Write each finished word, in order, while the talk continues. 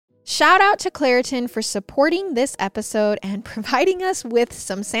Shout out to Claritin for supporting this episode and providing us with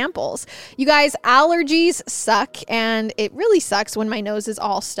some samples. You guys, allergies suck, and it really sucks when my nose is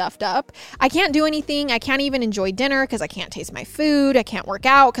all stuffed up. I can't do anything. I can't even enjoy dinner because I can't taste my food. I can't work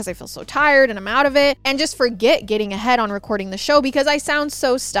out because I feel so tired and I'm out of it. And just forget getting ahead on recording the show because I sound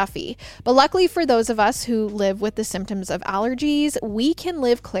so stuffy. But luckily for those of us who live with the symptoms of allergies, we can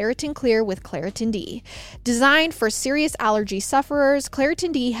live Claritin Clear with Claritin D. Designed for serious allergy sufferers,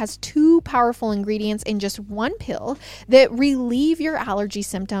 Claritin D has 2 powerful ingredients in just one pill that relieve your allergy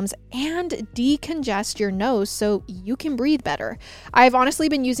symptoms and decongest your nose so you can breathe better. I've honestly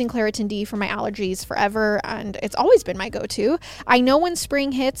been using Claritin D for my allergies forever, and it's always been my go-to. I know when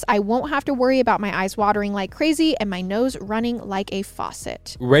spring hits, I won't have to worry about my eyes watering like crazy and my nose running like a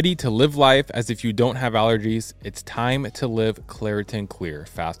faucet. Ready to live life as if you don't have allergies? It's time to live Claritin Clear.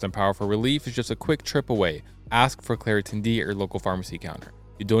 Fast and powerful relief is just a quick trip away. Ask for Claritin D at your local pharmacy counter.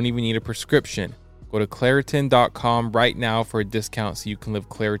 You don't even need a prescription. Go to Claritin.com right now for a discount so you can live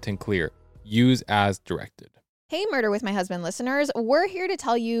Claritin Clear. Use as directed. Hey, Murder with My Husband listeners, we're here to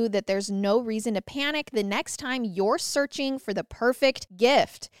tell you that there's no reason to panic the next time you're searching for the perfect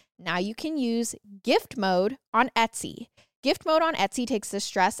gift. Now you can use gift mode on Etsy. Gift mode on Etsy takes the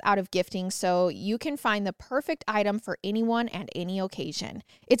stress out of gifting so you can find the perfect item for anyone and any occasion.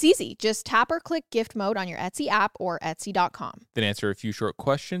 It's easy. Just tap or click gift mode on your Etsy app or Etsy.com. Then answer a few short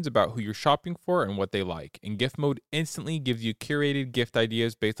questions about who you're shopping for and what they like. And gift mode instantly gives you curated gift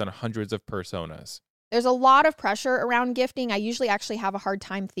ideas based on hundreds of personas. There's a lot of pressure around gifting. I usually actually have a hard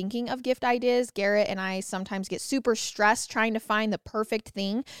time thinking of gift ideas. Garrett and I sometimes get super stressed trying to find the perfect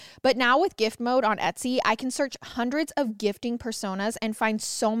thing. But now with gift mode on Etsy, I can search hundreds of gifting personas and find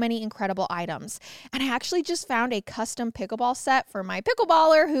so many incredible items. And I actually just found a custom pickleball set for my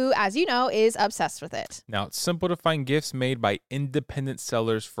pickleballer who, as you know, is obsessed with it. Now, it's simple to find gifts made by independent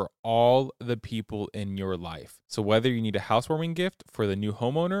sellers for all the people in your life. So whether you need a housewarming gift for the new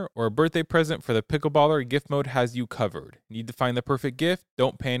homeowner or a birthday present for the pickleballer, Gift Mode has you covered. Need to find the perfect gift?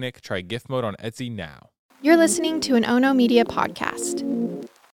 Don't panic. Try Gift Mode on Etsy now. You're listening to an Ono Media podcast.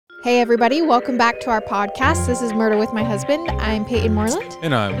 Hey everybody, welcome back to our podcast. This is Murder with My Husband. I'm Peyton Moreland.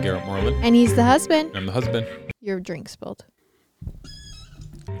 And I'm Garrett Moreland. And he's the husband. I'm the husband. Your drink spilled.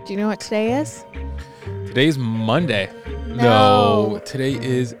 Do you know what today is? Today's Monday. No, today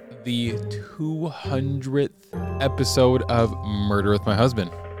is the 200th episode of Murder with My Husband.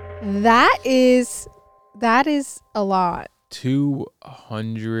 That is a lot.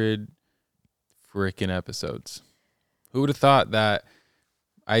 200 freaking episodes. Who would have thought that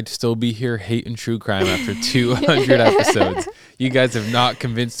I'd still be here hating true crime after 200 episodes? You guys have not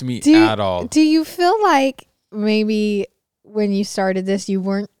convinced me at all. Do you feel like maybe when you started this, you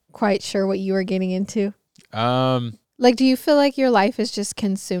weren't quite sure what you were getting into? Like, do you feel like your life is just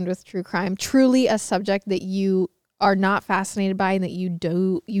consumed with true crime? Truly a subject that you are not fascinated by and that you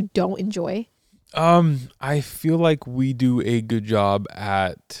don't enjoy? I feel like we do a good job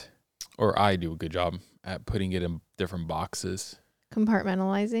or I do a good job at putting it in different boxes.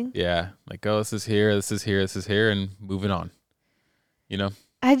 Compartmentalizing? Yeah. Like, oh, this is here, this is here, this is here, and moving on. You know?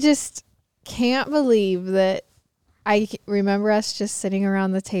 I just can't believe that I remember us just sitting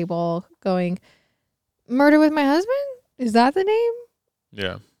around the table going, Murder with My Husband? Is that the name?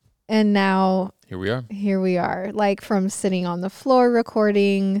 Yeah. And now Here we are. Like from sitting on the floor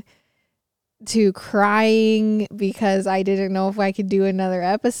recording to crying because I didn't know if I could do another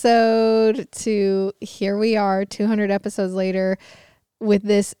episode to here we are 200 episodes later with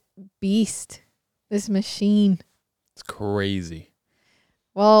this beast, this machine. It's crazy.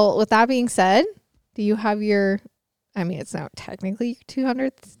 Well, with that being said, do you have it's not technically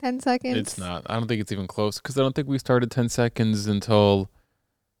 210 seconds. It's not. I don't think it's even close because I don't think we started 10 seconds until,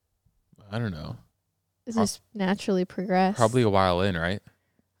 I don't know. Is this naturally progressed? Probably a while in, right?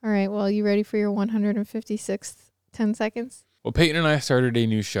 All right. Well, you ready for your 156th 10 seconds? Well, Peyton and I started a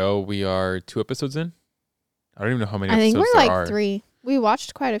new show. We are 2 episodes in. I don't even know how many episodes there are. I think we're like 3. We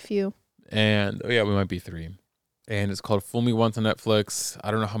watched quite a few. And, we might be 3. And it's called Fool Me Once on Netflix.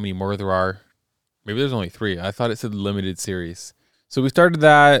 I don't know how many more there are. Maybe there's only 3. I thought it said limited series. So we started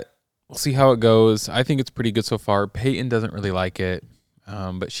that. We'll see how it goes. I think it's pretty good so far. Peyton doesn't really like it.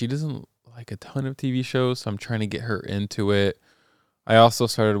 But she doesn't like a ton of TV shows. So I'm trying to get her into it. I also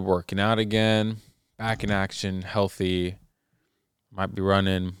started working out again. Back in action. Healthy. Might be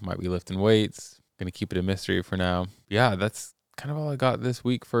running. Might be lifting weights. Going to keep it a mystery for now. Yeah, that's kind of all I got this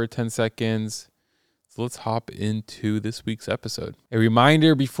week for 10 seconds. So let's hop into this week's episode. A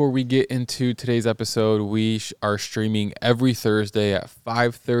reminder before we get into today's episode, we are streaming every Thursday at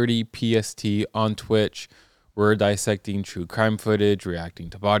 5:30 PST on Twitch. We're dissecting true crime footage, reacting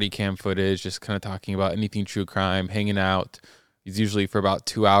to body cam footage, just kind of talking about anything true crime, hanging out. It's usually for about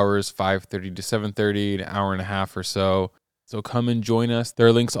 2 hours, 5:30 to 7:30, an hour and a half or so. So come and join us. There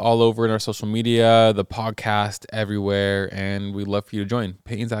are links all over in our social media, the podcast, everywhere, and we'd love for you to join.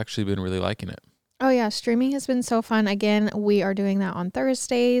 Peyton's actually been really liking it. Oh yeah, streaming has been so fun. Again, we are doing that on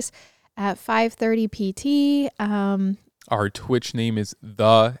Thursdays at 5:30 PT. Our Twitch name is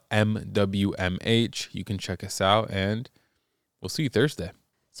the MWMH. You can check us out, and we'll see you Thursday.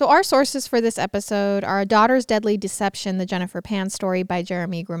 So our sources for this episode are A Daughter's Deadly Deception, the Jennifer Pan story by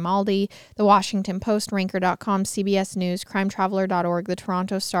Jeremy Grimaldi, The Washington Post, Ranker.com, CBS News, CrimeTraveler.org, The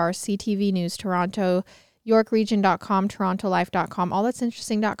Toronto Star, CTV News Toronto, YorkRegion.com, TorontoLife.com,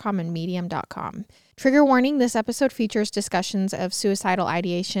 AllThat'sInteresting.com, and Medium.com. Trigger warning, this episode features discussions of suicidal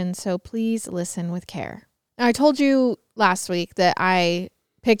ideation, so please listen with care. Now, I told you last week that I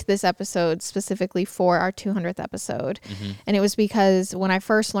picked this episode specifically for our 200th episode. And it was because when I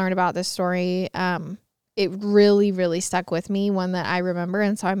first learned about this story, it really, really stuck with me, one that I remember.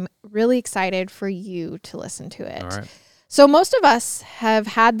 And so I'm really excited for you to listen to it. All right. So most of us have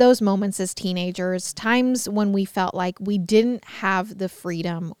had those moments as teenagers, times when we felt like we didn't have the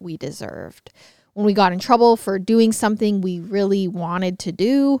freedom we deserved. When we got in trouble for doing something we really wanted to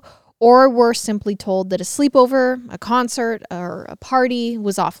do, or were simply told that a sleepover, a concert, or a party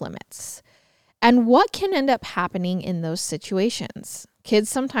was off limits. And what can end up happening in those situations? Kids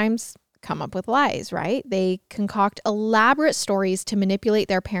sometimes come up with lies, right? They concoct elaborate stories to manipulate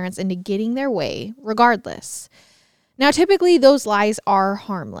their parents into getting their way regardless. Now, typically those lies are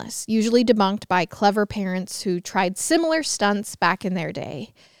harmless, usually debunked by clever parents who tried similar stunts back in their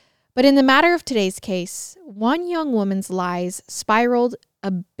day. But in the matter of today's case, one young woman's lies spiraled a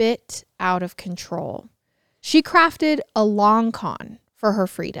bit out of control. She crafted a long con for her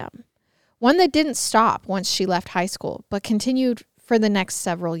freedom, one that didn't stop once she left high school, but continued for the next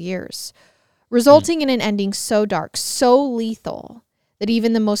several years, resulting in an ending so dark, so lethal, that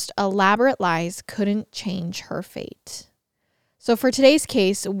even the most elaborate lies couldn't change her fate. So for today's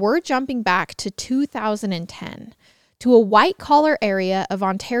case, we're jumping back to 2010, to a white-collar area of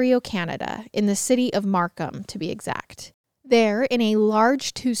Ontario, Canada, in the city of Markham, to be exact. There, in a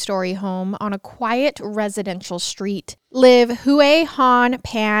large 2-story home on a quiet residential street, live Hue Han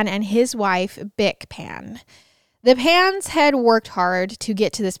Pan and his wife, Bic Pan. The Pans had worked hard to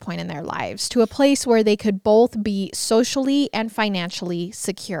get to this point in their lives, to a place where they could both be socially and financially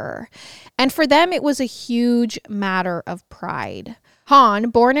secure. And for them, it was a huge matter of pride. Han,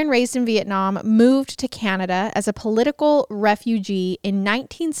 born and raised in Vietnam, moved to Canada as a political refugee in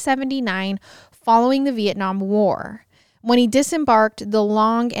 1979 following the Vietnam War. When he disembarked the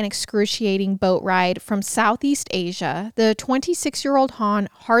long and excruciating boat ride from Southeast Asia, the 26-year-old Han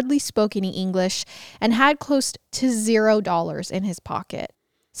hardly spoke any English and had close to $0 in his pocket.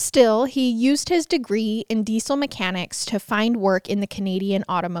 Still, he used his degree in diesel mechanics to find work in the Canadian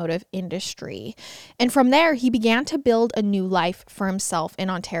automotive industry. And from there, he began to build a new life for himself in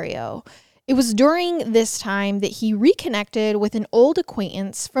Ontario. It was during this time that he reconnected with an old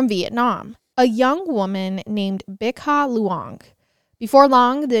acquaintance from Vietnam, a young woman named Bic Ha Luong. Before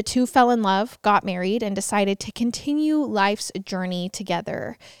long, the two fell in love, got married, and decided to continue life's journey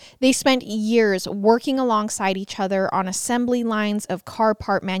together. They spent years working alongside each other on assembly lines of car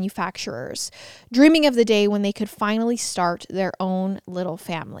part manufacturers, dreaming of the day when they could finally start their own little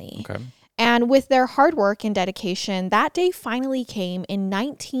family. Okay. And with their hard work and dedication, that day finally came in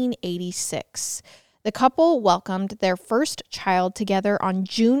 1986. The couple welcomed their first child together on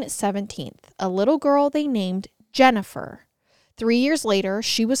June 17th, a little girl they named Jennifer. 3 years later,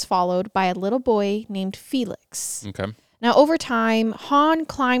 she was followed by a little boy named Felix. Okay. Now, over time, Han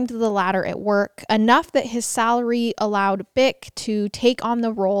climbed the ladder at work, enough that his salary allowed Bic to take on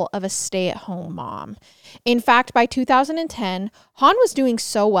the role of a stay-at-home mom. In fact, by 2010, Han was doing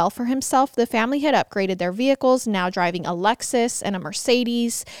so well for himself, the family had upgraded their vehicles, now driving a Lexus and a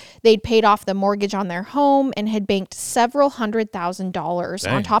Mercedes. They'd paid off the mortgage on their home and had banked several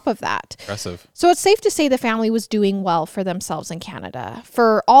 $100,000 on top of that. Impressive. So it's safe to say the family was doing well for themselves in Canada.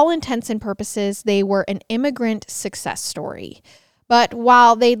 For all intents and purposes, they were an immigrant success story. But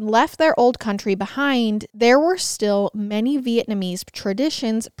while they'd left their old country behind, there were still many Vietnamese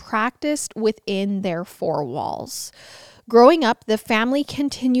traditions practiced within their four walls. Growing up, the family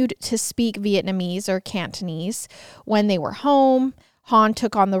continued to speak Vietnamese or Cantonese when they were home. Han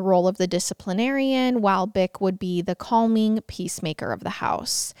took on the role of the disciplinarian, while Bic would be the calming peacemaker of the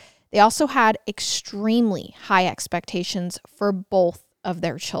house. They also had extremely high expectations for both of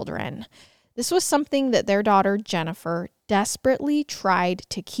their children. This was something that their daughter, Jennifer, desperately tried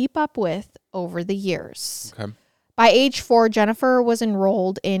to keep up with over the years. Okay. By age 4, Jennifer was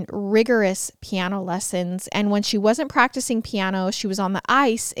enrolled in rigorous piano lessons, and when she wasn't practicing piano, she was on the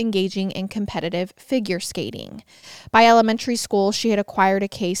ice engaging in competitive figure skating. By elementary school, she had acquired a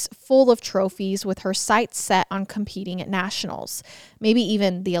case full of trophies with her sights set on competing at nationals, maybe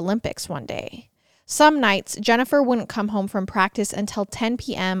even the Olympics one day. Some nights, Jennifer wouldn't come home from practice until 10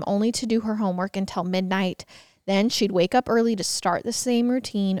 p.m., only to do her homework until midnight. Then she'd wake up early to start the same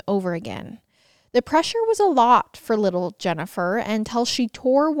routine over again. The pressure was a lot for little Jennifer until she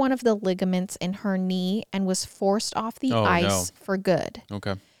tore one of the ligaments in her knee and was forced off the ice for good.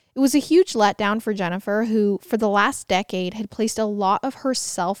 Okay. It was a huge letdown for Jennifer, who for the last decade had placed a lot of her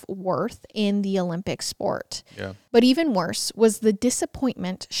self-worth in the Olympic sport. Yeah. But even worse was the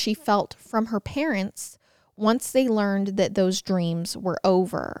disappointment she felt from her parents once they learned that those dreams were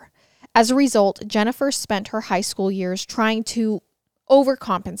over. As a result, Jennifer spent her high school years trying to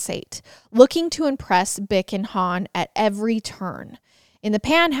overcompensate, looking to impress Bick and Han at every turn. In the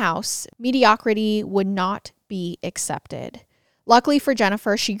Pan house, mediocrity would not be accepted. Luckily for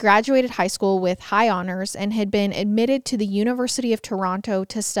Jennifer, she graduated high school with high honors and had been admitted to the University of Toronto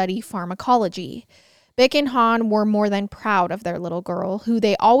to study pharmacology. Bick and Han were more than proud of their little girl, who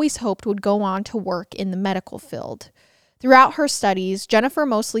they always hoped would go on to work in the medical field. Throughout her studies, Jennifer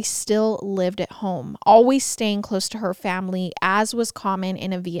mostly still lived at home, always staying close to her family, as was common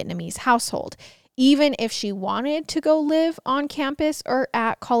in a Vietnamese household. Even if she wanted to go live on campus or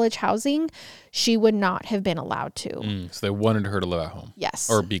at college housing, she would not have been allowed to. So they wanted her to live at home. Yes.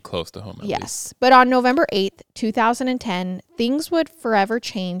 Or be close to home at least. Yes. But on November 8th, 2010, things would forever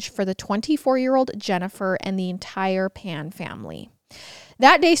change for the 24-year-old Jennifer and the entire Pan family.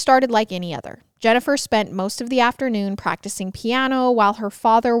 That day started like any other. Jennifer spent most of the afternoon practicing piano while her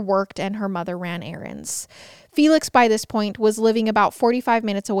father worked and her mother ran errands. Felix, by this point, was living about 45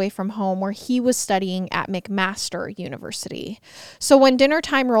 minutes away from home, where he was studying at McMaster University. So when dinner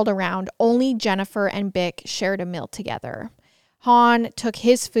time rolled around, only Jennifer and Bick shared a meal together. Han took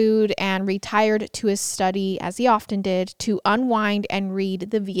his food and retired to his study, as he often did, to unwind and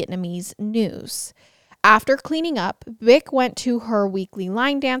read the Vietnamese news. After cleaning up, Bick went to her weekly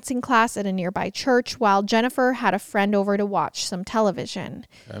line dancing class at a nearby church, while Jennifer had a friend over to watch some television.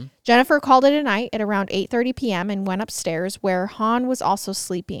 Okay. Jennifer called it a night at around 8:30 p.m. and went upstairs, where Han was also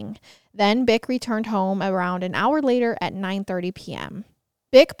sleeping. Then Bick returned home around an hour later at 9:30 p.m.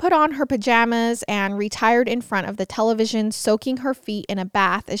 Bick put on her pajamas and retired in front of the television, soaking her feet in a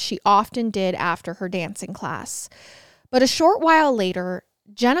bath as she often did after her dancing class. But a short while later,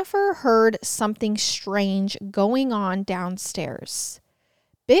 Jennifer heard something strange going on downstairs.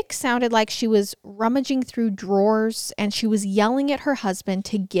 Bick sounded like she was rummaging through drawers, and she was yelling at her husband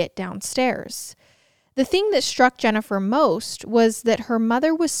to get downstairs. The thing that struck Jennifer most was that her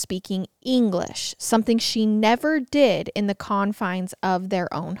mother was speaking English, something she never did in the confines of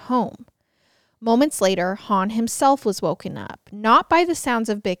their own home. Moments later, Han himself was woken up, not by the sounds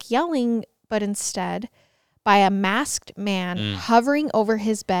of Bick yelling, but instead by a masked man hovering over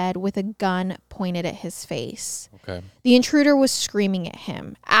his bed with a gun pointed at his face. Okay. The intruder was screaming at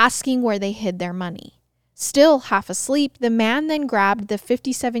him, asking where they hid their money. Still half asleep, the man then grabbed the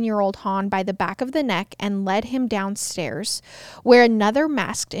 57-year-old Han by the back of the neck and led him downstairs, where another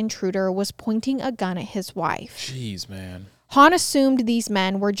masked intruder was pointing a gun at his wife. Jeez, man. Han assumed these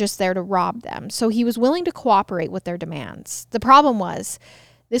men were just there to rob them, so he was willing to cooperate with their demands. The problem was,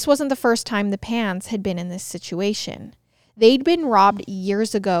 this wasn't the first time the Pans had been in this situation. They'd been robbed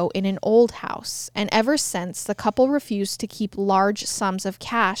years ago in an old house, and ever since, the couple refused to keep large sums of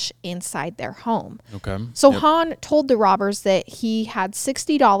cash inside their home. Okay. So Han told the robbers that he had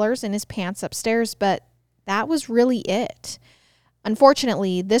 $60 in his pants upstairs, but that was really it.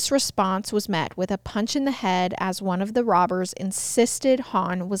 Unfortunately, this response was met with a punch in the head, as one of the robbers insisted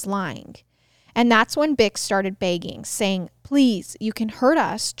Han was lying. And that's when Bick started begging, saying, "Please, you can hurt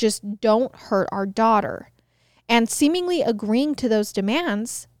us, just don't hurt our daughter." And seemingly agreeing to those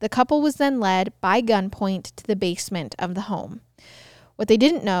demands, the couple was then led by gunpoint to the basement of the home. What they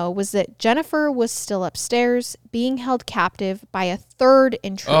didn't know was that Jennifer was still upstairs, being held captive by a third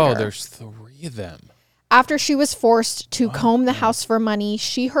intruder. Oh, there's 3 of them. After she was forced to comb the house for money,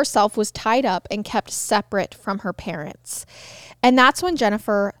 she herself was tied up and kept separate from her parents. And that's when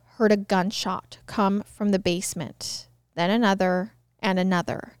Jennifer heard a gunshot come from the basement, then another and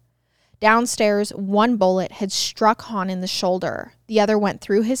another. Downstairs, one bullet had struck Han in the shoulder. The other went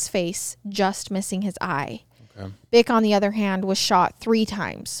through his face, just missing his eye. Okay. Bick, on the other hand, was shot 3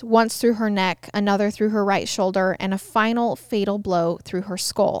 times, once through her neck, another through her right shoulder, and a final fatal blow through her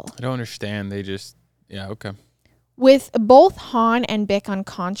skull. I don't understand. Yeah, okay. With both Han and Bick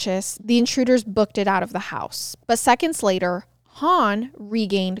unconscious, the intruders booked it out of the house. But seconds later, Han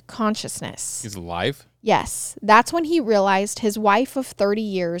regained consciousness. He's alive? Yes, that's when he realized his wife of 30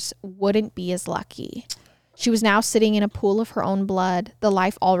 years wouldn't be as lucky. She was now sitting in a pool of her own blood, the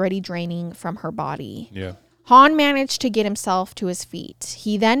life already draining from her body. Yeah. Han managed to get himself to his feet.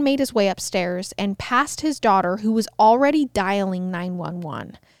 He then made his way upstairs and past his daughter, who was already dialing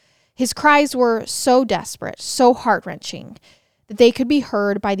 911. His cries were so desperate, so heart-wrenching, that they could be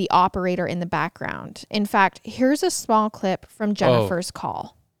heard by the operator in the background. In fact, here's a small clip from Jennifer's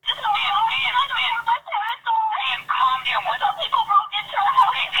call.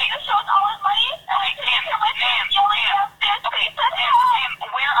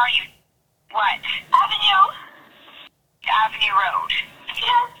 Where are you? What? Avenue Road.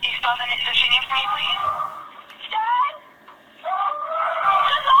 Yes. You spell the name for me, please? Dad?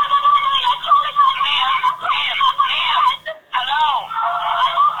 Ma'am. Hello?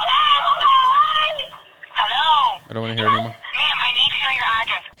 Hello? I don't want to hear anymore. Ma'am, I need to know your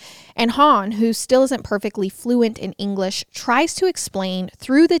address. And Han, who still isn't perfectly fluent in English, tries to explain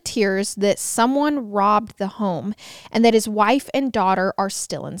through the tears that someone robbed the home and that his wife and daughter are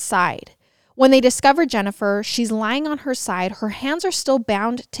still inside. When they discover Jennifer, she's lying on her side. Her hands are still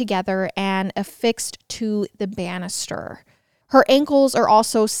bound together and affixed to the banister. Her ankles are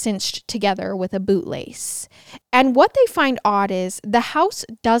also cinched together with a bootlace. And what they find odd is the house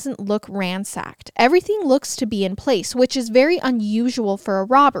doesn't look ransacked. Everything looks to be in place, which is very unusual for a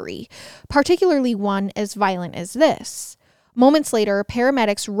robbery, particularly one as violent as this. Moments later,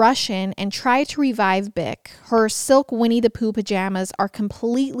 paramedics rush in and try to revive Bick. Her silk Winnie the Pooh pajamas are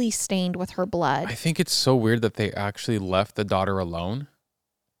completely stained with her blood. I think it's so weird that they actually left the daughter alone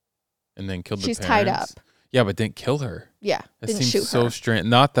and then killed the parents. She's tied up. Yeah, but didn't kill her. Yeah, That didn't seems shoot so her. strange.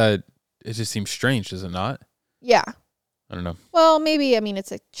 Not that it just seems strange, does it not? Yeah. I don't know. Well, maybe,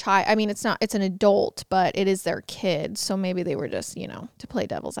 it's a child. It's an adult, but it is their kid. So maybe they were just, to play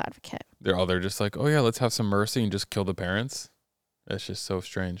devil's advocate. They're just like, oh yeah, let's have some mercy and just kill the parents. That's just so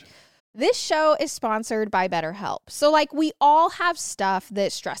strange. This show is sponsored by BetterHelp. So we all have stuff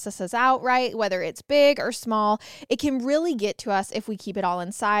that stresses us out, right? Whether it's big or small, it can really get to us if we keep it all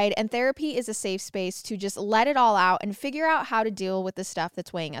inside. And therapy is a safe space to just let it all out and figure out how to deal with the stuff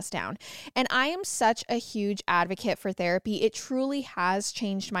that's weighing us down. And I am such a huge advocate for therapy. It truly has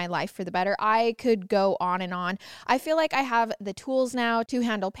changed my life for the better. I could go on and on. I feel like I have the tools now to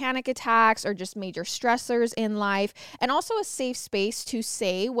handle panic attacks or just major stressors in life, and also a safe space to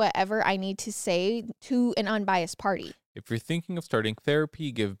say whatever I need to say to an unbiased party. If you're thinking of starting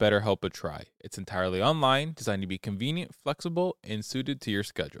therapy, give BetterHelp a try. It's entirely online, designed to be convenient, flexible, and suited to your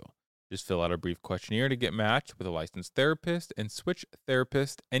schedule. Just fill out a brief questionnaire to get matched with a licensed therapist and switch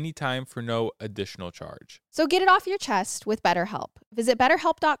therapist anytime for no additional charge. So get it off your chest with BetterHelp. Visit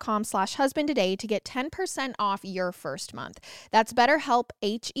betterhelp.com/husband today to get 10% off your first month. That's BetterHelp,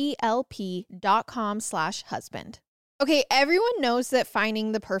 HELP.com/husband. Okay, everyone knows that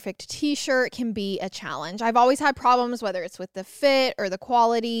finding the perfect t-shirt can be a challenge. I've always had problems, whether it's with the fit or the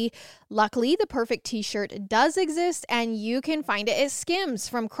quality. Luckily, the perfect t-shirt does exist, and you can find it at Skims.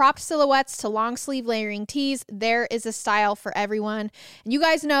 From cropped silhouettes to long sleeve layering tees, there is a style for everyone. And you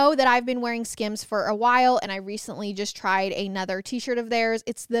guys know that I've been wearing Skims for a while, and I recently just tried another t-shirt of theirs.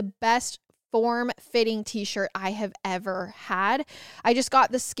 It's the best form-fitting t-shirt I have ever had. I just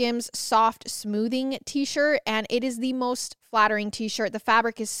got the Skims soft smoothing t-shirt, and it is the most flattering t-shirt. The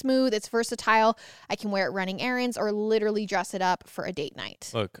fabric is smooth, it's versatile. I can wear it running errands or literally dress it up for a date night.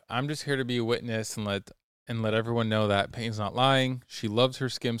 Look, I'm just here to be a witness and let everyone know that Peyton's not lying. She loves her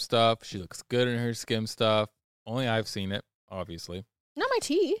Skim stuff. She looks good in her Skim stuff. Only I've seen it, obviously. Not my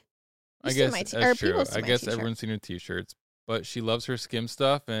tee. I guess that's true. I guess everyone's seen her t-shirts. But she loves her Skim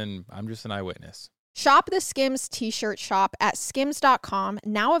stuff, and I'm just an eyewitness. Shop the Skims t-shirt shop at skims.com,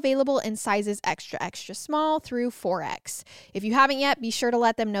 now available in sizes extra, extra small through 4X. If you haven't yet, be sure to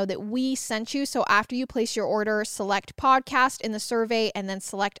let them know that we sent you. So after you place your order, select podcast in the survey and then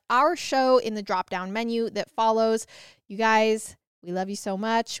select our show in the drop-down menu that follows. You guys, we love you so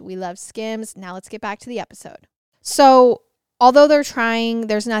much. We love Skims. Now let's get back to the episode. So although they're trying,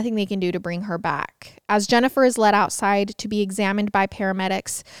 there's nothing they can do to bring her back. As Jennifer is led outside to be examined by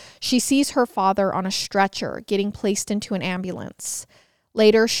paramedics, she sees her father on a stretcher getting placed into an ambulance.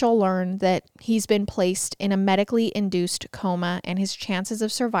 Later, she'll learn that he's been placed in a medically induced coma and his chances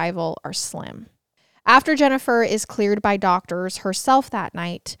of survival are slim. After Jennifer is cleared by doctors herself that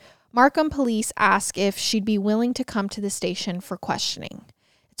night, Markham police ask if she'd be willing to come to the station for questioning.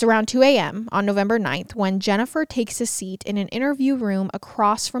 It's around 2 a.m. on November 9th when Jennifer takes a seat in an interview room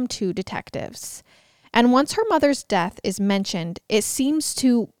across from two detectives. And once her mother's death is mentioned, it seems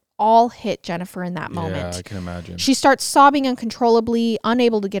to all hit Jennifer in that moment. Yeah, I can imagine. She starts sobbing uncontrollably,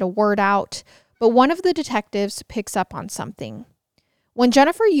 unable to get a word out, but one of the detectives picks up on something. When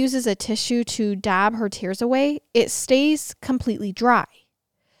Jennifer uses a tissue to dab her tears away, it stays completely dry.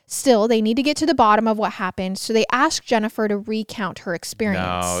 Still, they need to get to the bottom of what happened, so they ask Jennifer to recount her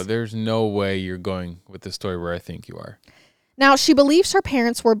experience. No, there's no way you're going with the story where I think you are. Now, she believes her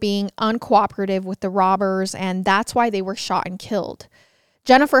parents were being uncooperative with the robbers, and that's why they were shot and killed.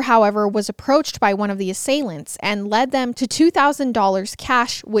 Jennifer, however, was approached by one of the assailants and led them to $2,000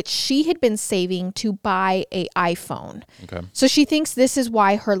 cash, which she had been saving to buy an iPhone. Okay. So she thinks this is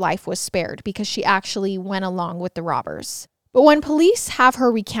why her life was spared, because she actually went along with the robbers. But when police have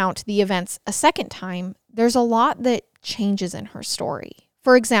her recount the events a second time, there's a lot that changes in her story.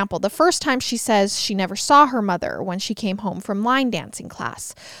 For example, the first time she says she never saw her mother when she came home from line dancing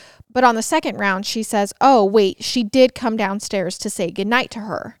class. But on the second round, she says, oh, wait, she did come downstairs to say goodnight to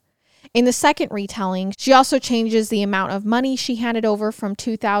her. In the second retelling, she also changes the amount of money she handed over from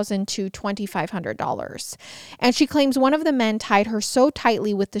 $2,000 to $2,500. And she claims one of the men tied her so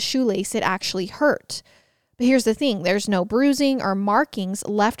tightly with the shoelace it actually hurt. But here's the thing, there's no bruising or markings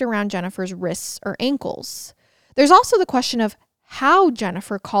left around Jennifer's wrists or ankles. There's also the question of how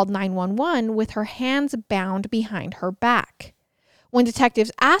Jennifer called 911 with her hands bound behind her back. When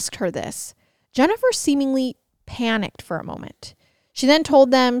detectives asked her this, Jennifer seemingly panicked for a moment. She then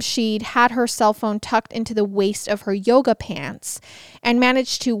told them she'd had her cell phone tucked into the waist of her yoga pants and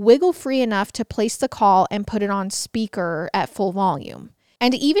managed to wiggle free enough to place the call and put it on speaker at full volume.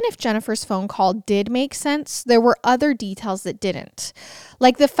 And even if Jennifer's phone call did make sense, there were other details that didn't.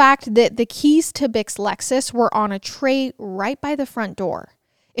 Like the fact that the keys to Bick's Lexus were on a tray right by the front door.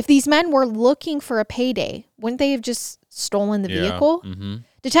 If these men were looking for a payday, wouldn't they have just stolen the vehicle? Mm-hmm.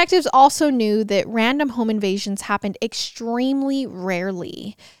 Detectives also knew that random home invasions happened extremely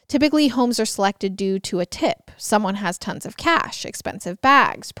rarely. Typically, homes are selected due to a tip. Someone has tons of cash, expensive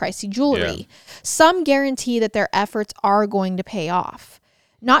bags, pricey jewelry. Yeah. Some guarantee that their efforts are going to pay off.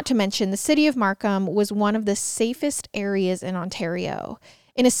 Not to mention, the city of Markham was one of the safest areas in Ontario.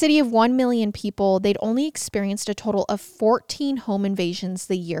 In a city of 1 million people, they'd only experienced a total of 14 home invasions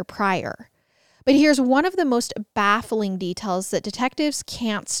the year prior. But here's one of the most baffling details that detectives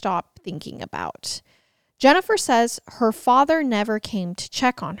can't stop thinking about. Jennifer says her father never came to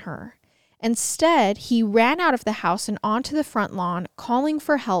check on her. Instead, he ran out of the house and onto the front lawn, calling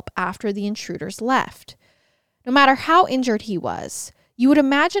for help after the intruders left. No matter how injured he was, you would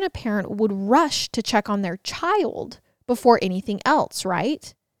imagine a parent would rush to check on their child before anything else,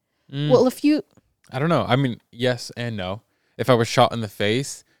 right? Well, I don't know. I mean, yes and no. If I was shot in the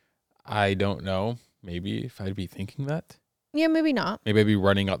face, I don't know. Maybe if I'd be thinking that. Yeah, maybe not. Maybe I'd be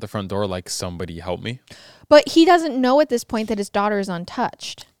running out the front door like somebody help me. But he doesn't know at this point that his daughter is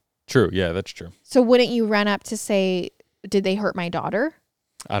untouched. True. Yeah, that's true. So wouldn't you run up to say, did they hurt my daughter?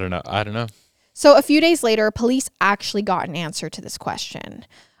 I don't know. So a few days later, police actually got an answer to this question.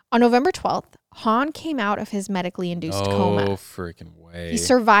 On November 12th, Han came out of his medically induced coma. Oh, freaking way. He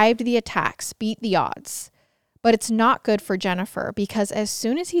survived the attacks, beat the odds. But it's not good for Jennifer because as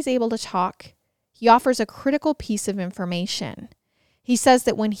soon as he's able to talk, he offers a critical piece of information. He says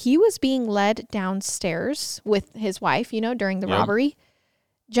that when he was being led downstairs with his wife, during the robbery,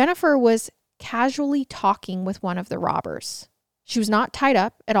 Jennifer was casually talking with one of the robbers. She was not tied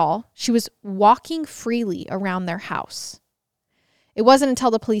up at all. She was walking freely around their house. It wasn't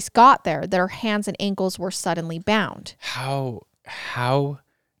until the police got there that her hands and ankles were suddenly bound. How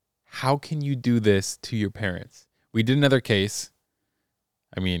can you do this to your parents? We did another case.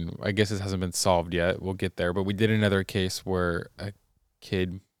 I mean, I guess this hasn't been solved yet. We'll get there. But we did another case where a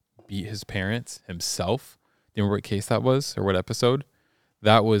kid beat his parents himself. Do you remember what case that was or what episode?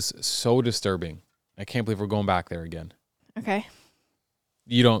 That was so disturbing. I can't believe we're going back there again. Okay.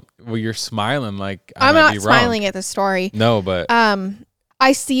 You're smiling like I'm not smiling at the story. No, but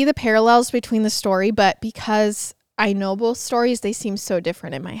I see the parallels between the story, but because I know both stories, they seem so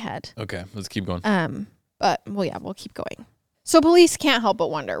different in my head. Okay, let's keep going. We'll keep going. So police can't help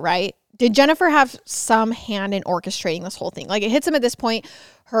but wonder, right? Did Jennifer have some hand in orchestrating this whole thing? Like, it hits them at this point.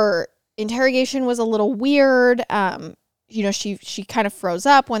 Her interrogation was a little weird. She kind of froze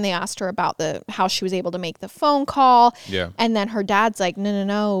up when they asked her about how she was able to make the phone call. Yeah. And then her dad's like,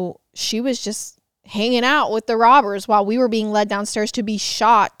 no. She was just hanging out with the robbers while we were being led downstairs to be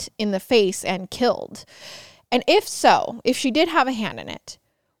shot in the face and killed. And if so, if she did have a hand in it,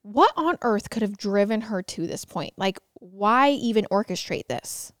 what on earth could have driven her to this point? Like, why even orchestrate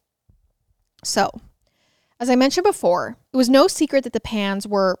this? So, as I mentioned before, it was no secret that the Pans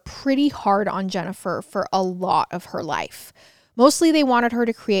were pretty hard on Jennifer for a lot of her life. Mostly they wanted her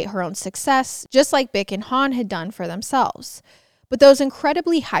to create her own success, just like Bick and Han had done for themselves. But those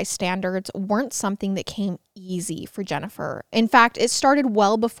incredibly high standards weren't something that came easy for Jennifer. In fact, it started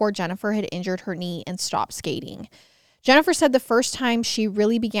well before Jennifer had injured her knee and stopped skating. Jennifer said the first time she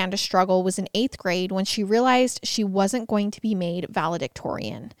really began to struggle was in 8th grade when she realized she wasn't going to be made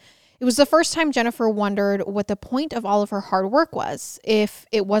valedictorian. It was the first time Jennifer wondered what the point of all of her hard work was, if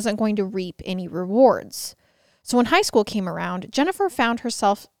it wasn't going to reap any rewards. So when high school came around, Jennifer found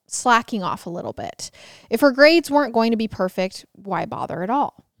herself slacking off a little bit. If her grades weren't going to be perfect, why bother at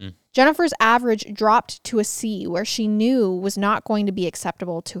all? Jennifer's average dropped to a C, where she knew was not going to be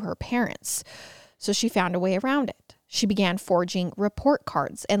acceptable to her parents. So she found a way around it. She began forging report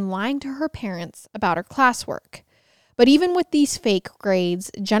cards and lying to her parents about her classwork. But even with these fake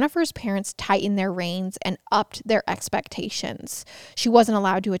grades, Jennifer's parents tightened their reins and upped their expectations. She wasn't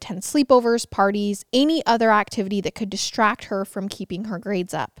allowed to attend sleepovers, parties, any other activity that could distract her from keeping her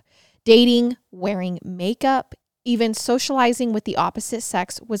grades up. Dating, wearing makeup, even socializing with the opposite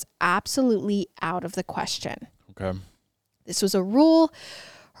sex was absolutely out of the question. Okay. This was a rule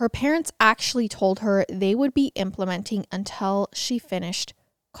her parents actually told her they would be implementing until she finished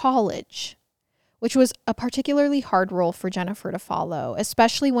college, which was a particularly hard rule for Jennifer to follow,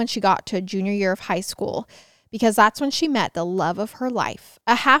 especially when she got to junior year of high school, because that's when she met the love of her life,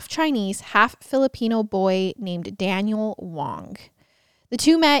 a half Chinese, half Filipino boy named Daniel Wong. The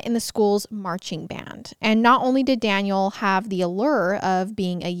two met in the school's marching band, and not only did Daniel have the allure of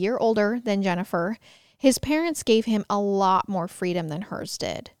being a year older than Jennifer, his parents gave him a lot more freedom than hers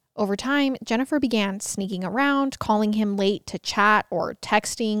did. Over time, Jennifer began sneaking around, calling him late to chat or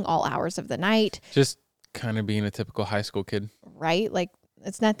texting all hours of the night. Just kind of being a typical high school kid. Right? Like,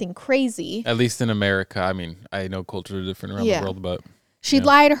 it's nothing crazy. At least in America. I mean, I know cultures are different around the world, but... She'd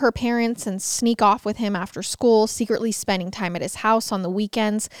lie to her parents and sneak off with him after school, secretly spending time at his house on the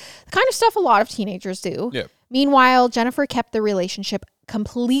weekends. The kind of stuff a lot of teenagers do. Yeah. Meanwhile, Jennifer kept the relationship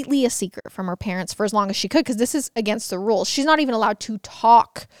completely a secret from her parents for as long as she could, because this is against the rules. She's not even allowed to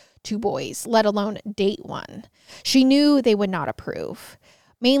talk to boys, let alone date one. She knew they would not approve.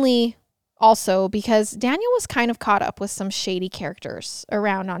 Mainly also because Daniel was kind of caught up with some shady characters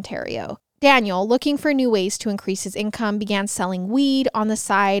around Ontario. Daniel, looking for new ways to increase his income, began selling weed on the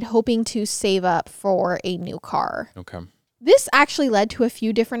side, hoping to save up for a new car. Okay. This actually led to a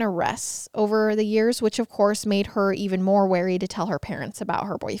few different arrests over the years, which of course made her even more wary to tell her parents about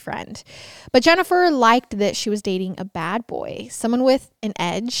her boyfriend. But Jennifer liked that she was dating a bad boy, someone with an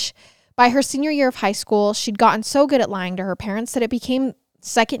edge. By her senior year of high school, she'd gotten so good at lying to her parents that it became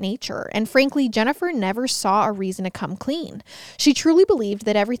second nature. And frankly, Jennifer never saw a reason to come clean. She truly believed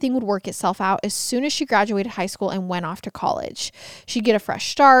that everything would work itself out as soon as she graduated high school and went off to college. She'd get a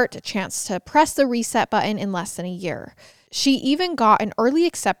fresh start, a chance to press the reset button in less than a year. She even got an early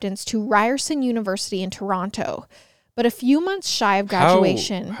acceptance to Ryerson University in Toronto. But a few months shy of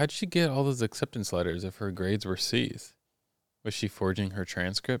graduation... How'd she get all those acceptance letters if her grades were C's? Was she forging her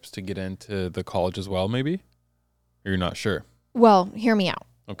transcripts to get into the college as well, maybe? Or you're not sure? Well, hear me out.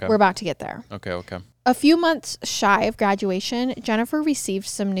 Okay. We're about to get there. Okay. A few months shy of graduation, Jennifer received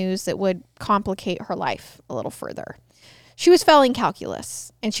some news that would complicate her life a little further. She was failing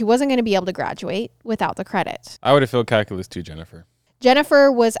calculus, and she wasn't going to be able to graduate without the credit. I would have failed calculus too, Jennifer.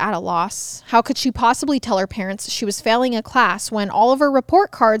 Jennifer was at a loss. How could she possibly tell her parents she was failing a class when all of her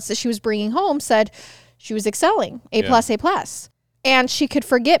report cards that she was bringing home said she was excelling, A+, A+. And she could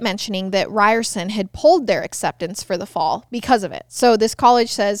forget mentioning that Ryerson had pulled their acceptance for the fall because of it. So this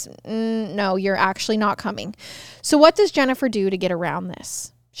college says, no, you're actually not coming. So what does Jennifer do to get around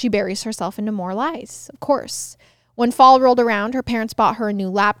this? She buries herself into more lies, of course. When fall rolled around, her parents bought her a new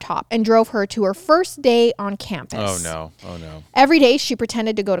laptop and drove her to her first day on campus. Oh, no. Every day she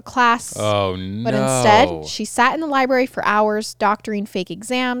pretended to go to class. Oh, no. But instead, she sat in the library for hours, doctoring fake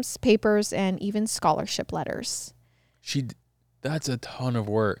exams, papers, and even scholarship letters. That's a ton of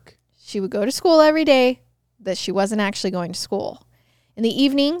work. She would go to school every day, but she wasn't actually going to school. In the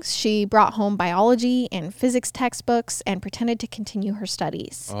evenings, she brought home biology and physics textbooks and pretended to continue her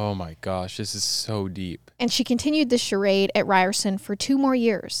studies. Oh my gosh, this is so deep. And she continued this charade at Ryerson for 2 more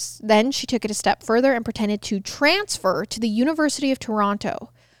years. Then she took it a step further and pretended to transfer to the University of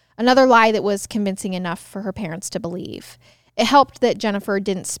Toronto. Another lie that was convincing enough for her parents to believe. It helped that Jennifer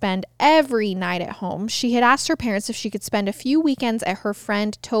didn't spend every night at home. She had asked her parents if she could spend a few weekends at her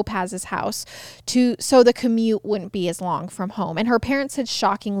friend Topaz's house so the commute wouldn't be as long from home, and her parents had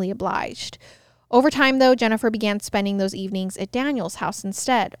shockingly obliged. Over time, though, Jennifer began spending those evenings at Daniel's house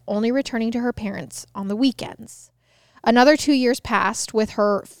instead, only returning to her parents on the weekends. Another 2 years passed with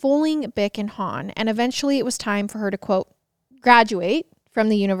her fooling Bick and Han, and eventually it was time for her to, quote, graduate from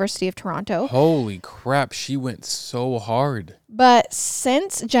the University of Toronto. Holy crap, she went so hard. But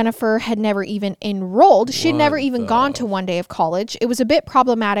since Jennifer had never even enrolled, she'd never even gone to one day of college, it was a bit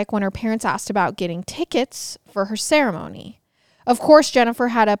problematic when her parents asked about getting tickets for her ceremony. Of course, Jennifer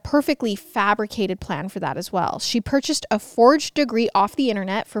had a perfectly fabricated plan for that as well. She purchased a forged degree off the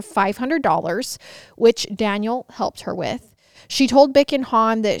internet for $500, which Daniel helped her with. She told Bick and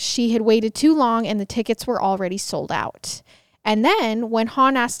Han that she had waited too long and the tickets were already sold out. And then, when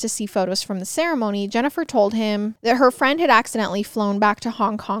Han asked to see photos from the ceremony, Jennifer told him that her friend had accidentally flown back to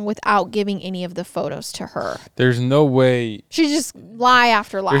Hong Kong without giving any of the photos to her. There's no way. She just lie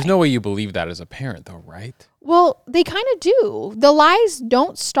after lie. There's no way you believe that as a parent, though, right? Well, they kind of do. The lies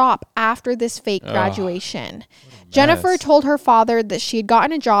don't stop after this fake graduation. Jennifer told her father that she had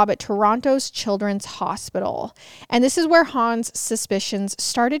gotten a job at Toronto's Children's Hospital. And this is where Han's suspicions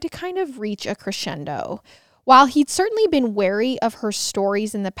started to kind of reach a crescendo. While he'd certainly been wary of her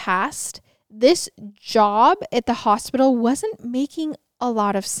stories in the past, this job at the hospital wasn't making a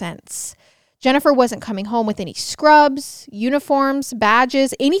lot of sense. Jennifer wasn't coming home with any scrubs, uniforms,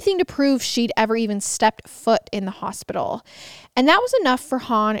 badges, anything to prove she'd ever even stepped foot in the hospital. And that was enough for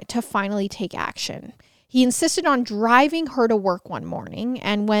Han to finally take action. He insisted on driving her to work one morning,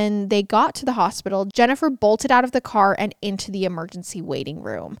 and when they got to the hospital, Jennifer bolted out of the car and into the emergency waiting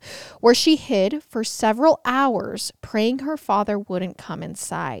room, where she hid for several hours, praying her father wouldn't come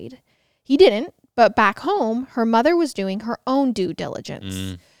inside. He didn't, but back home, her mother was doing her own due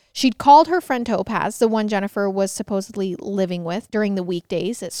diligence. She'd called her friend Topaz, the one Jennifer was supposedly living with during the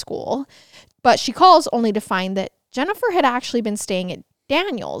weekdays at school, but she calls only to find that Jennifer had actually been staying at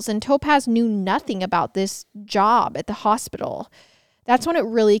Daniel's, and Topaz knew nothing about this job at the hospital. That's when it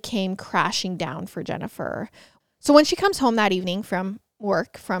really came crashing down for Jennifer. So when she comes home that evening from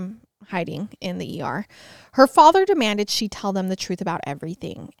work, from hiding in the ER, her father demanded she tell them the truth about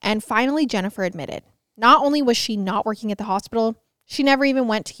everything. And finally, Jennifer admitted, not only was she not working at the hospital, she never even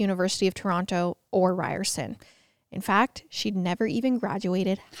went to University of Toronto or Ryerson. In fact, she'd never even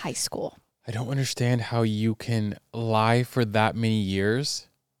graduated high school. I don't understand how you can lie for that many years.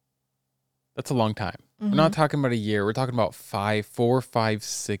 That's a long time. We're not talking about a year. We're talking about 4, 5,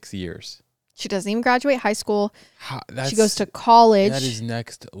 6 years. She doesn't even graduate high school. She goes to college. That is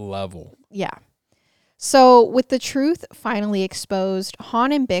next level. Yeah. So with the truth finally exposed,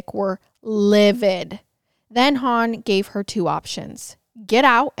 Han and Bick were livid. Then Han gave her two options. Get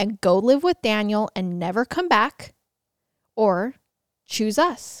out and go live with Daniel and never come back. Or choose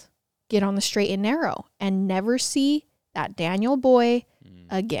us. Get on the straight and narrow and never see that Daniel boy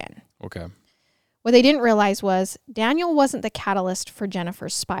again. Okay. What they didn't realize was Daniel wasn't the catalyst for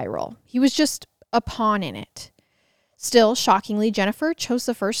Jennifer's spiral. He was just a pawn in it. Still, shockingly, Jennifer chose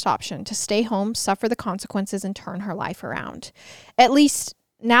the first option, to stay home, suffer the consequences, and turn her life around. At least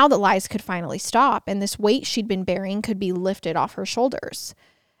now the lies could finally stop, and this weight she'd been bearing could be lifted off her shoulders.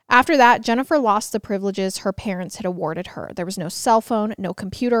 After that, Jennifer lost the privileges her parents had awarded her. There was no cell phone, no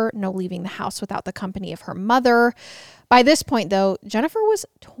computer, no leaving the house without the company of her mother. By this point, though, Jennifer was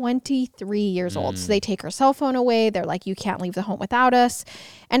 23 years old. So they take her cell phone away. They're like, you can't leave the home without us.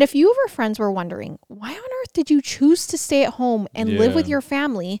 And a few of her friends were wondering, why on earth did you choose to stay at home and live with your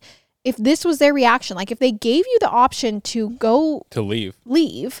family if this was their reaction? Like, if they gave you the option to go to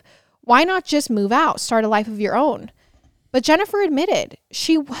leave, why not just move out, start a life of your own? But Jennifer admitted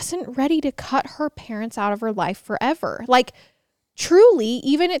she wasn't ready to cut her parents out of her life forever. Like, truly,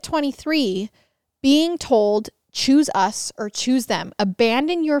 even at 23, being told, choose us or choose them,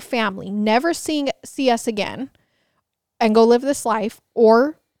 abandon your family, never see us again, and go live this life,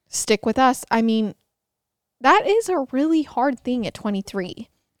 or stick with us. I mean, that is a really hard thing at 23.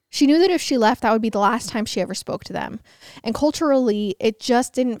 She knew that if she left, that would be the last time she ever spoke to them. And culturally, it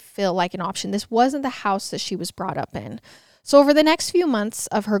just didn't feel like an option. This wasn't the house that she was brought up in. So over the next few months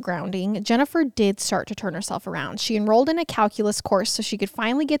of her grounding, Jennifer did start to turn herself around. She enrolled in a calculus course so she could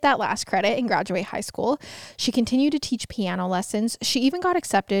finally get that last credit and graduate high school. She continued to teach piano lessons. She even got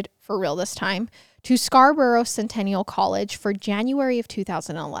accepted, for real this time, to Scarborough Centennial College for January of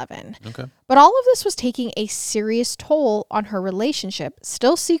 2011. Okay. But all of this was taking a serious toll on her relationship,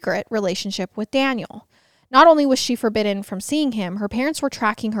 still secret relationship with Daniel. Not only was she forbidden from seeing him, her parents were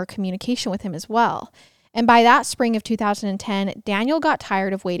tracking her communication with him as well. And by that spring of 2010, Daniel got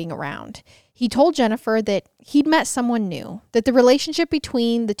tired of waiting around. He told Jennifer that he'd met someone new, that the relationship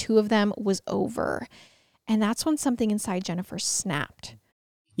between the two of them was over. And that's when something inside Jennifer snapped.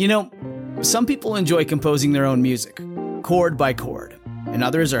 You know, some people enjoy composing their own music, chord by chord, and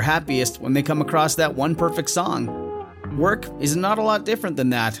others are happiest when they come across that one perfect song. Work is not a lot different than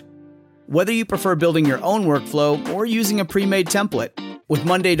that. Whether you prefer building your own workflow or using a pre-made template, with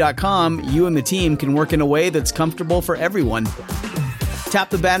Monday.com, you and the team can work in a way that's comfortable for everyone. Tap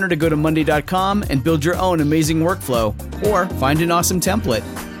the banner to go to Monday.com and build your own amazing workflow, or find an awesome template.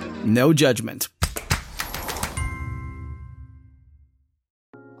 No judgment.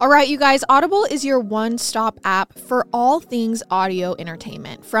 All right, you guys, Audible is your one-stop app for all things audio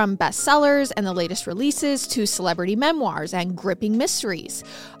entertainment, from bestsellers and the latest releases to celebrity memoirs and gripping mysteries.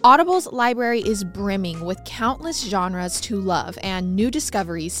 Audible's library is brimming with countless genres to love and new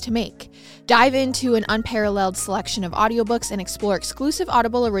discoveries to make. Dive into an unparalleled selection of audiobooks and explore exclusive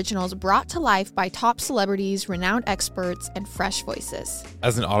Audible originals brought to life by top celebrities, renowned experts, and fresh voices.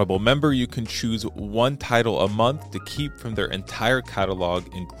 As an Audible member, you can choose one title a month to keep from their entire catalog,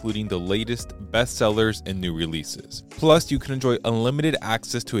 including the latest bestsellers and new releases. Plus, you can enjoy unlimited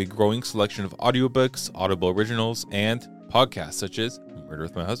access to a growing selection of audiobooks, Audible originals, and podcasts such as Murder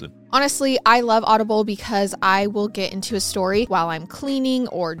with My Husband. Honestly, I love Audible because I will get into a story while I'm cleaning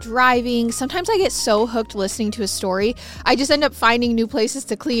or driving. Sometimes I get so hooked listening to a story, I just end up finding new places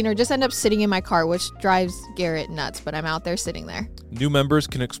to clean or just end up sitting in my car, which drives Garrett nuts, but I'm out there sitting there. New members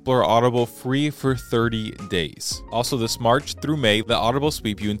can explore Audible free for 30 days. Also, this March through May, let Audible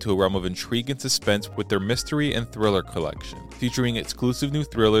sweep you into a realm of intrigue and suspense with their mystery and thriller collection, featuring exclusive new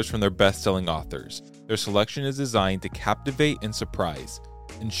thrillers from their best-selling authors. Their selection is designed to captivate and surprise,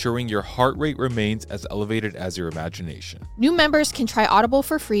 ensuring your heart rate remains as elevated as your imagination. New members can try Audible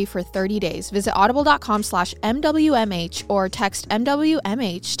for free for 30 days. Visit audible.com/MWMH or text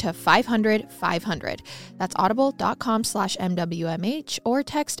MWMH to 500-500. That's audible.com/MWMH or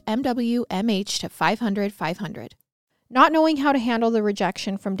text MWMH to 500-500. Not knowing how to handle the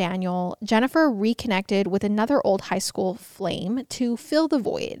rejection from Daniel, Jennifer reconnected with another old high school flame to fill the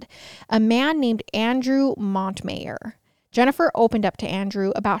void, a man named Andrew Montmayor. Jennifer opened up to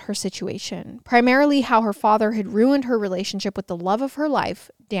Andrew about her situation, primarily how her father had ruined her relationship with the love of her life,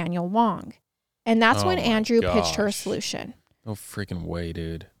 Daniel Wong. And that's when Andrew pitched her a solution. No freaking way,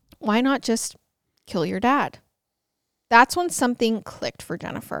 dude. Why not just kill your dad? That's when something clicked for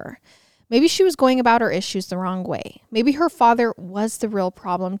Jennifer. Maybe she was going about her issues the wrong way. Maybe her father was the real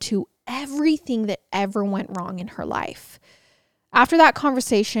problem to everything that ever went wrong in her life. After that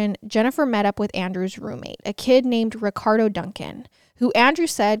conversation, Jennifer met up with Andrew's roommate, a kid named Ricardo Duncan, who Andrew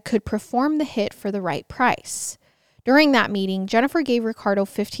said could perform the hit for the right price. During that meeting, Jennifer gave Ricardo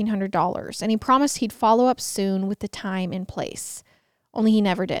 $1,500, and he promised he'd follow up soon with the time and place. Only he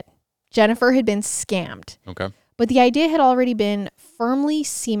never did. Jennifer had been scammed. Okay. But the idea had already been firmly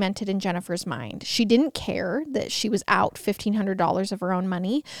cemented in Jennifer's mind. She didn't care that she was out $1,500 of her own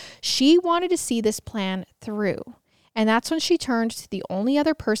money. She wanted to see this plan through. And that's when she turned to the only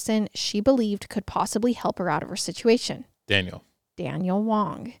other person she believed could possibly help her out of her situation. Daniel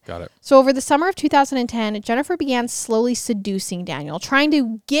Wong. Got it. So over the summer of 2010, Jennifer began slowly seducing Daniel, trying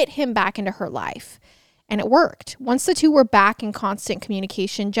to get him back into her life. And it worked. Once the two were back in constant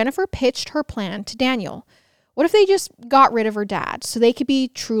communication, Jennifer pitched her plan to Daniel. What if they just got rid of her dad so they could be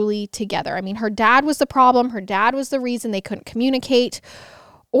truly together? I mean, her dad was the problem. Her dad was the reason they couldn't communicate.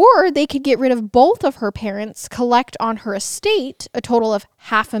 Or they could get rid of both of her parents, collect on her estate a total of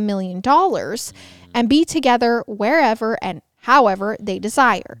 $500,000, and be together wherever and however they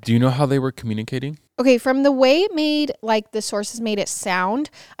desire. Do you know how they were communicating? Okay, from the way it made, like the sources made it sound,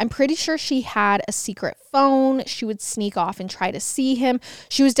 I'm pretty sure she had a secret phone. She would sneak off and try to see him.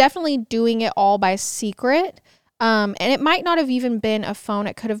 She was definitely doing it all by secret. And it might not have even been a phone.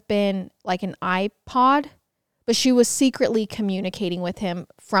 It could have been like an iPod. But she was secretly communicating with him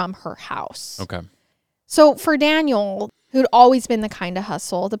from her house. Okay. So for Daniel, who'd always been the kind of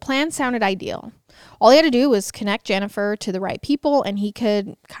hustle, the plan sounded ideal. All he had to do was connect Jennifer to the right people and he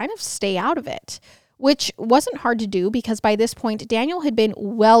could kind of stay out of it, which wasn't hard to do because by this point, Daniel had been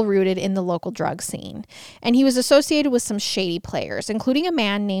well-rooted in the local drug scene. And he was associated with some shady players, including a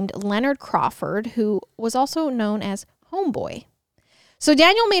man named Leonard Crawford, who was also known as Homeboy. So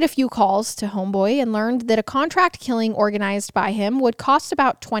Daniel made a few calls to Homeboy and learned that a contract killing organized by him would cost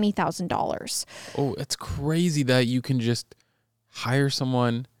about $20,000. Oh, it's crazy that you can just hire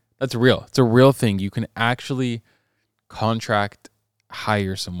someone. That's real. It's a real thing. You can actually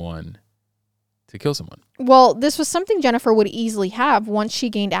hire someone to kill someone. Well, this was something Jennifer would easily have once she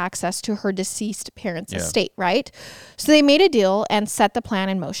gained access to her deceased parents' estate, right? So they made a deal and set the plan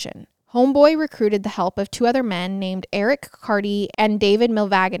in motion. Homeboy recruited the help of 2 other men named Eric Carty and David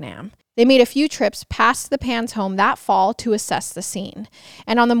Milvaganam. They made a few trips past the Pans home that fall to assess the scene.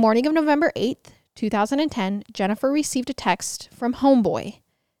 And on the morning of November 8th, 2010, Jennifer received a text from Homeboy.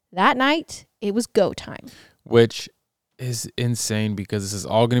 That night, it was go time. Which is insane because this is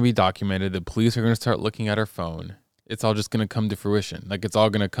all going to be documented. The police are going to start looking at her phone. It's all just going to come to fruition. Like, it's all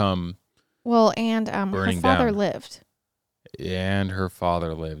going to come. Well, and her father down. lived. And her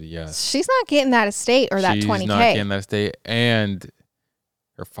father lived, yes. She's not getting that estate or that 20K. She's not getting that estate. And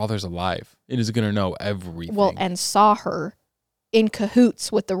her father's alive and is going to know everything. Well, and saw her in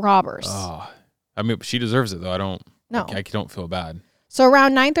cahoots with the robbers. Oh, I mean, she deserves it, though. I don't feel bad. So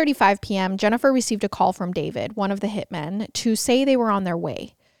around 9:35 p.m., Jennifer received a call from David, one of the hitmen, to say they were on their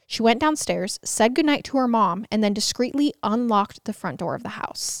way. She went downstairs, said goodnight to her mom, and then discreetly unlocked the front door of the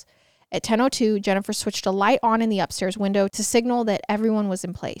house. At 10:02, Jennifer switched a light on in the upstairs window to signal that everyone was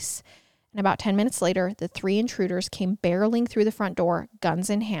in place. And about 10 minutes later, the 3 intruders came barreling through the front door, guns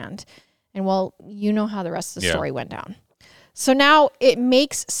in hand. And well, you know how the rest of the story went down. So now it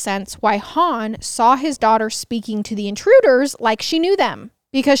makes sense why Han saw his daughter speaking to the intruders like she knew them,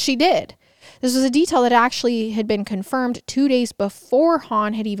 because she did. This was a detail that actually had been confirmed 2 days before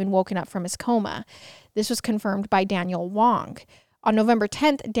Han had even woken up from his coma. This was confirmed by Daniel Wong. On November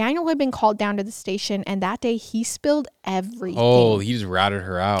 10th, Daniel had been called down to the station, and that day he spilled everything. Oh, he just ratted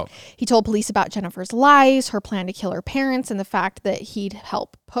her out. He told police about Jennifer's lies, her plan to kill her parents, and the fact that he'd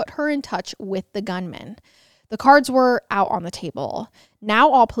help put her in touch with the gunman. The cards were out on the table. Now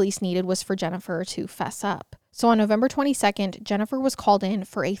all police needed was for Jennifer to fess up. So on November 22nd, Jennifer was called in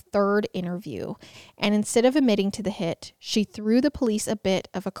for a 3rd interview. And instead of admitting to the hit, she threw the police a bit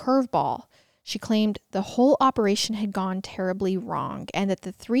of a curveball. She claimed the whole operation had gone terribly wrong and that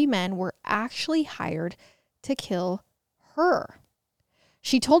the 3 men were actually hired to kill her.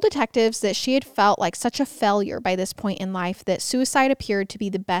 She told detectives that she had felt like such a failure by this point in life that suicide appeared to be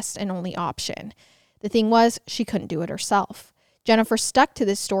the best and only option. The thing was, she couldn't do it herself. Jennifer stuck to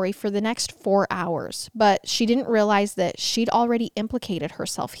this story for the next 4 hours, but she didn't realize that she'd already implicated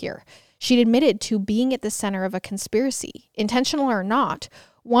herself here. She'd admitted to being at the center of a conspiracy, intentional or not,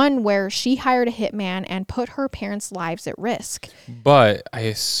 one where she hired a hitman and put her parents' lives at risk. But I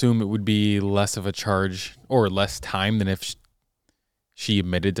assume it would be less of a charge or less time than if she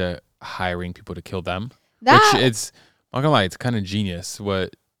admitted to hiring people to kill them. Which it's, I'm not gonna lie, it's kind of genius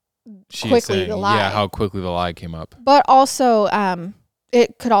what she's saying. The lie. Yeah, how quickly the lie came up. But also,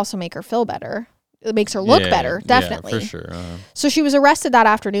 it could also make her feel better. It makes her look better, definitely. Yeah, for sure. So she was arrested that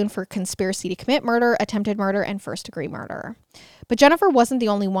afternoon for conspiracy to commit murder, attempted murder, and first-degree murder. But Jennifer wasn't the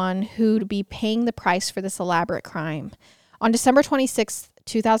only one who'd be paying the price for this elaborate crime. On December 26th,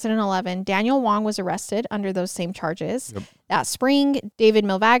 2011, Daniel Wong was arrested under those same charges. Yep. That spring, David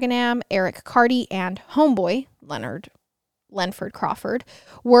Milvaganam, Eric Carty, and Homeboy, Lenford Crawford,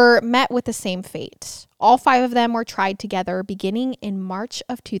 were met with the same fate. All 5 of them were tried together beginning in March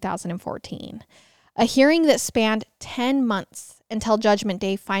of 2014. A hearing that spanned 10 months until Judgment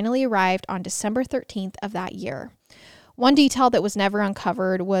Day finally arrived on December 13th of that year. One detail that was never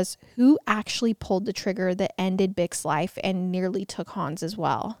uncovered was who actually pulled the trigger that ended Bic's life and nearly took Han's as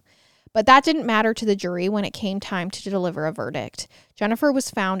well. But that didn't matter to the jury when it came time to deliver a verdict. Jennifer was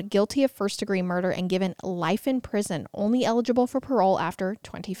found guilty of first-degree murder and given life in prison, only eligible for parole after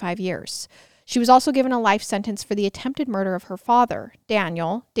 25 years. She was also given a life sentence for the attempted murder of her father.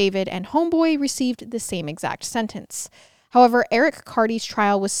 Daniel, David, and Homeboy received the same exact sentence. However, Eric Carty's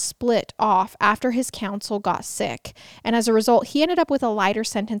trial was split off after his counsel got sick, and as a result, he ended up with a lighter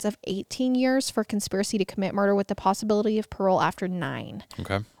sentence of 18 years for conspiracy to commit murder with the possibility of parole after 9.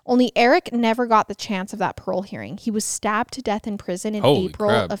 Okay. Only Eric never got the chance of that parole hearing. He was stabbed to death in prison in April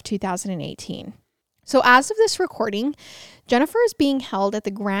of 2018. So as of this recording, Jennifer is being held at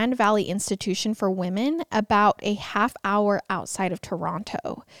the Grand Valley Institution for Women about a half hour outside of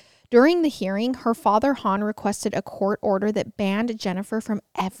Toronto. During the hearing, her father, Han, requested a court order that banned Jennifer from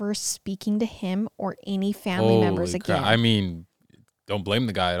ever speaking to him or any family members again. I mean, don't blame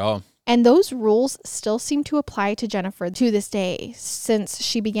the guy at all. And those rules still seem to apply to Jennifer to this day. Since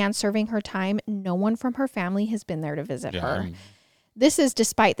she began serving her time, no one from her family has been there to visit her. This is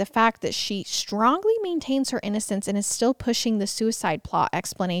despite the fact that she strongly maintains her innocence and is still pushing the suicide plot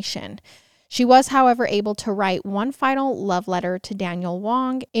explanation. She was, however, able to write one final love letter to Daniel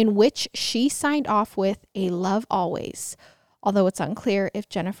Wong in which she signed off with "A love always," although it's unclear if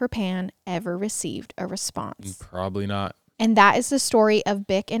Jennifer Pan ever received a response. Probably not. And that is the story of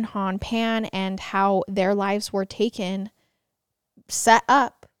Bick and Han Pan and how their lives were set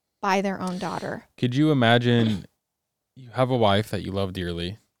up by their own daughter. Could you imagine you have a wife that you love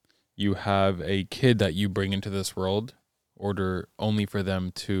dearly, you have a kid that you bring into this world, order only for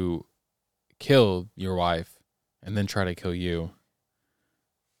them to kill your wife and then try to kill you?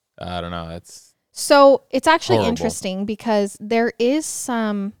 I don't know. So it's actually horrible. interesting because there is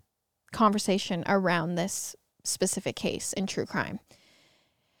some conversation around this specific case in true crime.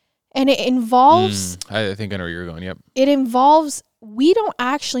 And it involves... I think I know where you're going. Yep. It involves... We don't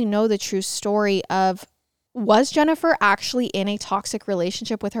actually know the true story of, was Jennifer actually in a toxic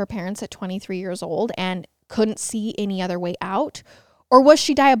relationship with her parents at 23 years old and couldn't see any other way out? Or was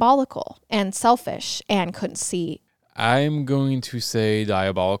she diabolical and selfish and couldn't see? I'm going to say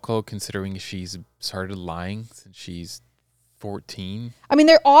diabolical, considering she's started lying since she's 14. I mean,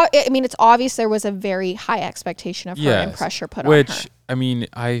 it's obvious there was a very high expectation of her and pressure put on her. Which, I mean,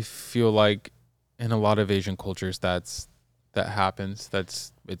 I feel like in a lot of Asian cultures that happens.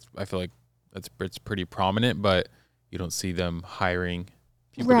 I feel like it's pretty prominent, but you don't see them hiring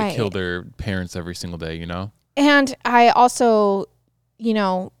people to kill their parents every single day, you know? And I also,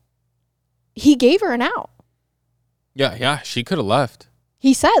 he gave her an out. Yeah, she could have left.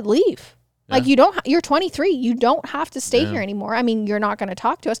 He said, leave. Yeah. Like, you're 23. You don't have to stay here anymore. I mean, you're not going to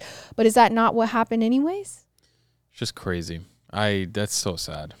talk to us. But is that not what happened anyways? It's just crazy. That's so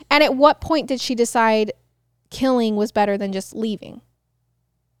sad. And at what point did she decide killing was better than just leaving?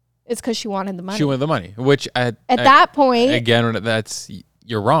 It's because she wanted the money. She wanted the money, which at that point... Again,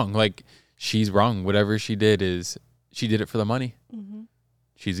 you're wrong. Like, she's wrong. Whatever she did she did it for the money. Mm-hmm.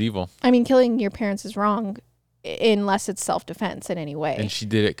 She's evil. I mean, killing your parents is wrong unless it's self-defense in any way. And she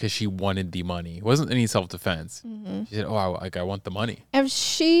did it because she wanted the money. It wasn't any self-defense. Mm-hmm. She said, I want the money. And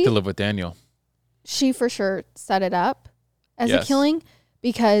to live with Daniel. She for sure set it up as a killing,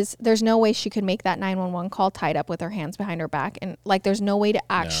 because there's no way she could make that 911 call tied up with her hands behind her back. And like, there's no way to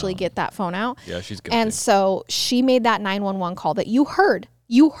actually get that phone out. Yeah, she's guilty. And so she made that 911 call that you heard.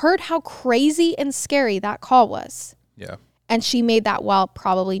 You heard how crazy and scary that call was. Yeah. And she made that while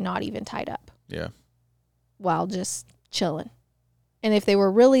probably not even tied up. Yeah. While just chilling. And if they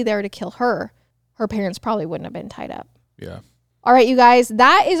were really there to kill her, her parents probably wouldn't have been tied up. Yeah. All right, you guys,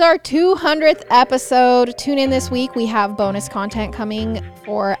 that is our 200th episode. Tune in this week. We have bonus content coming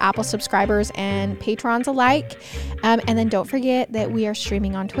for Apple subscribers and patrons alike. And then don't forget that we are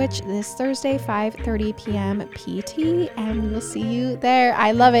streaming on Twitch this Thursday, 5:30 p.m. PT. And we will see you there.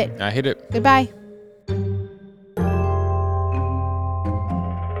 I love it. I hate it. Goodbye.